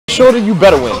shoulder, you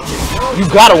better win. You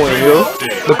gotta win, yo.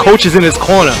 The coach is in his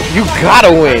corner. You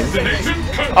gotta win.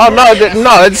 Oh no,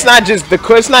 no, it's not just the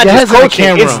coach. It's not just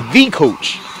coaching. It's the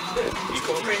coach.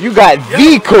 You got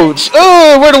the coach.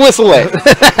 Oh, where the whistle at?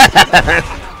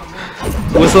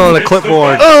 Whistle on the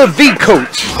clipboard. Oh, the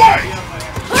coach.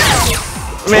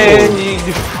 Man,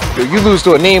 you lose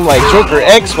to a name like Joker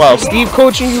X while Steve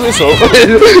coaching you. It's over.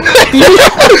 You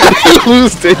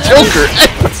lose to Joker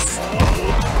X.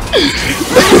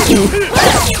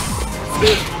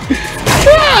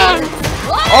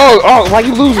 Oh, why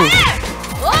you losing?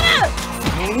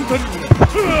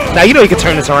 Now you know you can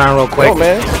turn this around real quick. Oh,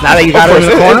 man. Now that you got it in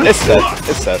the corner. It's set.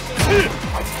 It's set.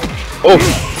 Oh,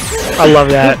 I love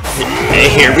that.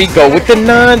 And here we go with the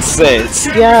nonsense.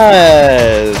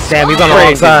 Yes. Damn, he's on the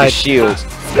wrong side. Shields.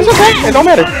 It's okay. It don't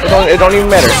matter. It don't even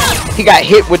matter. He got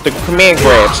hit with the command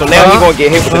grab, so now he's gonna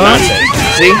get hit with the nonsense.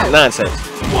 See, nonsense.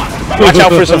 Watch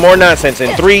out for some more nonsense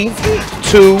in 3,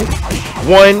 2,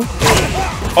 1.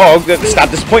 Oh, stop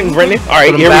disappointing, Brendan. All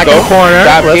right, here we go. In the corner.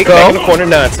 Let's go. Back in the corner,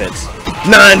 nonsense.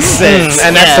 Nonsense.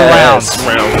 And that's the round.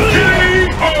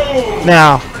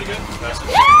 Now.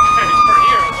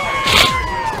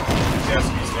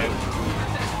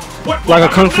 Like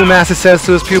a Kung Fu master says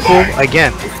to his pupil,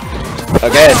 again.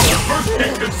 Again.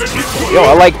 Yo,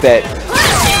 I like that.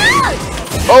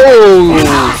 Oh,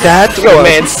 that's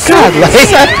man. Slap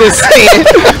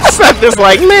this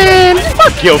like, man,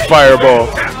 fuck your fireball.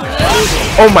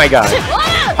 Oh my god.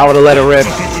 I would have let it rip.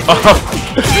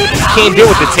 Can't deal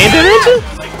with the tendon engine?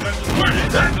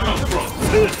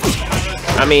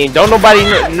 I mean,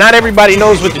 not everybody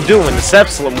knows what to do when the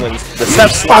Sepslim wins.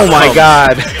 Oh my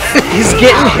god. He's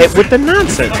getting hit with the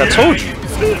nonsense, I told you.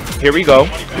 Here we go.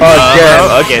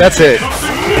 Again. That's it.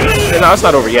 No, it's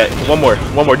not over yet. One more.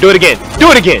 Do it again.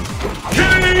 Do it again.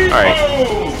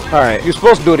 Alright. You're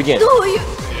supposed to do it again.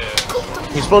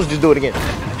 You're supposed to just do it again.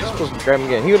 You're supposed to grab him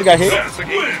again. He would've got hit.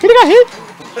 He got hit.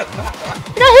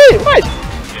 What?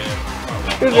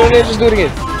 Just do it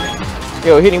again.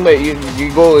 Yo, hit him with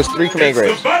your goal is 3 command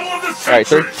grabs. Alright,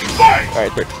 3.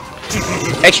 Alright, 3.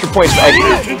 Extra points for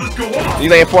extra. You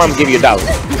laying 4, I'm gonna give you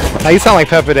 $1. Now you sound like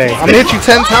Pepper Day. I'm gonna hit you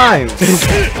 10 times.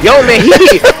 Yo, man, he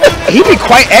be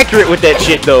quite accurate with that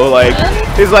shit though. Like,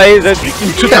 it's like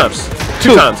 2 times.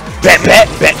 2 times.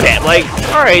 Bat. Like,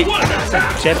 alright.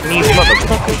 Japanese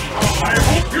motherfucker.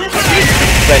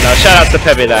 But no, shout out to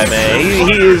Pepe Dai, man.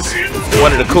 He is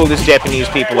one of the coolest Japanese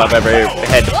people I've ever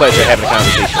had the pleasure of having a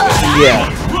conversation with. Yeah.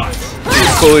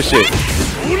 He's cool as shit.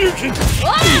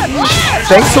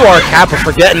 Thanks to our Kappa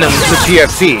for getting them to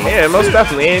TFC. Yeah, most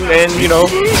definitely. And you know,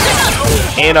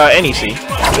 and NEC.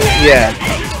 Yeah.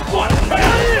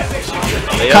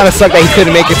 Kind of sucked that he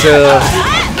couldn't make it to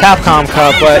Capcom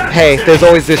Cup, but hey, there's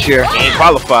always this year. He ain't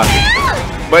qualified.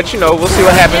 But you know, we'll see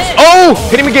what happens. Oh!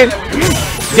 Hit him again!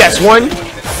 Yes, 1.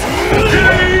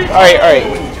 Alright.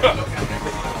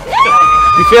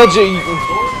 You failed your...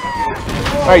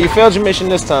 Alright, you failed your mission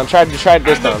this time. Try it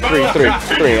this time. 3.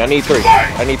 I need 3.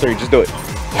 Just do it.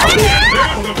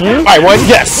 Alright, 1.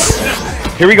 Yes!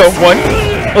 Here we go. 1.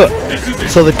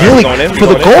 So the deal for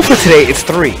the goal for today is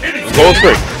 3. Goal is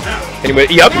 3. Anyway,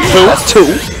 yep, 2. That's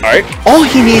 2. Alright. All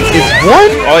he needs is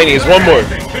 1. All he needs is 1 more.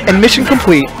 And mission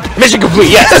complete. Mission complete,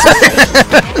 yes!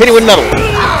 Hit it with another one.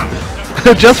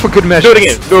 Just for good measure. Do it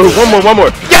again. Do it. One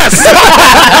more. Yes!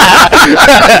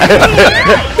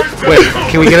 Wait,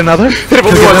 can we get another? Hit it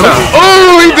one time.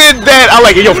 Oh, he did that. I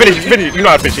like it. Yo, finish it. You know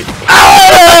how to finish it.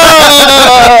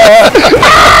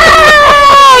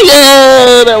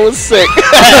 Yeah, that was sick.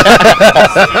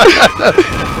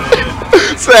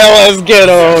 So let's get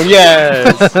on.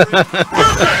 Yes.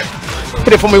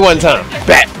 Hit it for me 1 time.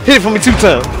 Bat. Hit it for me 2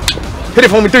 times. Hit it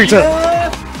for me 3 times.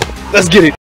 Let's get it.